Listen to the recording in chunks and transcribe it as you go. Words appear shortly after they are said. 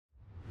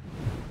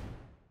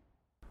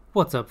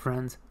What's up,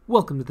 friends?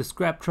 Welcome to the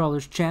Scrap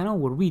Trawlers channel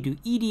where we do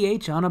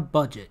EDH on a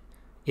budget.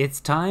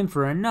 It's time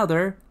for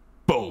another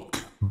bulk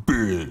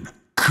bin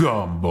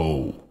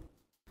combo.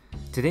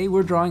 Today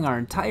we're drawing our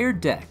entire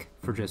deck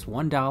for just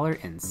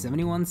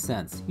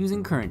 $1.71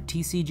 using current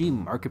TCG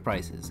market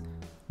prices.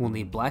 We'll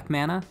need black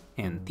mana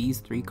and these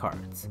three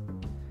cards.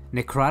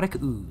 Necrotic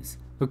Ooze,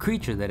 a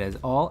creature that has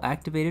all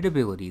activated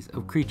abilities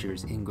of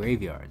creatures in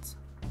graveyards.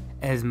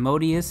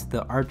 Asmodeus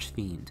the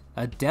Archfiend,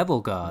 a devil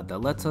god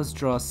that lets us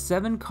draw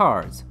 7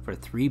 cards for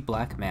 3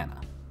 black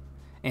mana.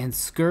 And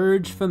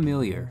Skirge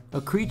Familiar, a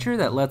creature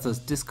that lets us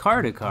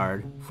discard a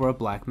card for a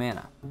black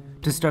mana.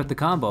 To start the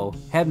combo,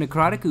 have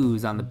Necrotic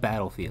Ooze on the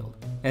battlefield,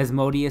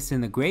 Asmodeus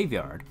in the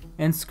graveyard,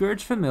 and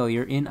Skirge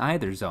Familiar in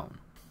either zone.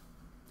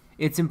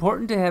 It's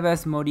important to have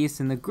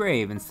Asmodeus in the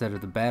grave instead of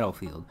the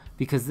battlefield,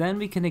 because then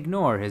we can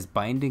ignore his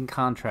Binding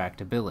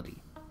Contract ability.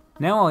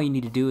 Now all you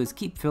need to do is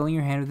keep filling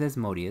your hand with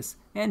Asmodeus,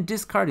 and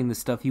discarding the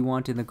stuff you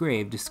want in the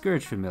grave to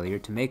Skirge Familiar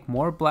to make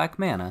more black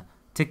mana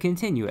to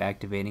continue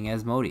activating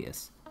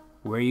Asmodeus.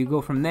 Where you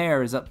go from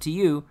there is up to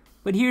you,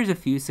 but here's a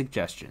few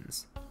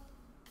suggestions.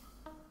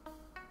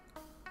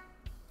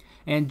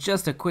 And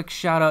just a quick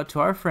shout out to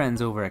our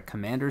friends over at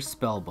Commander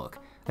Spellbook,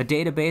 a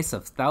database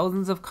of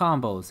thousands of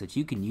combos that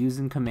you can use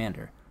in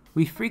Commander.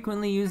 We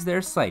frequently use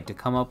their site to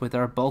come up with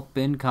our bulk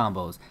bin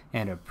combos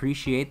and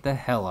appreciate the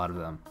hell out of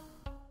them.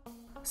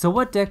 So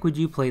what deck would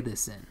you play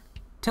this in?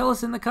 Tell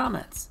us in the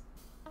comments.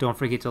 Don't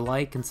forget to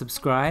like and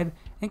subscribe,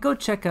 and go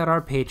check out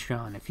our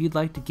Patreon if you'd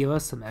like to give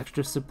us some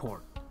extra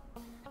support.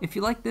 If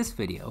you like this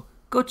video,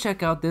 go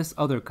check out this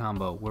other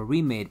combo where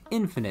we made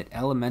infinite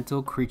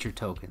elemental creature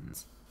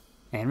tokens.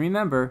 And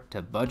remember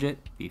to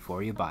budget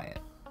before you buy it.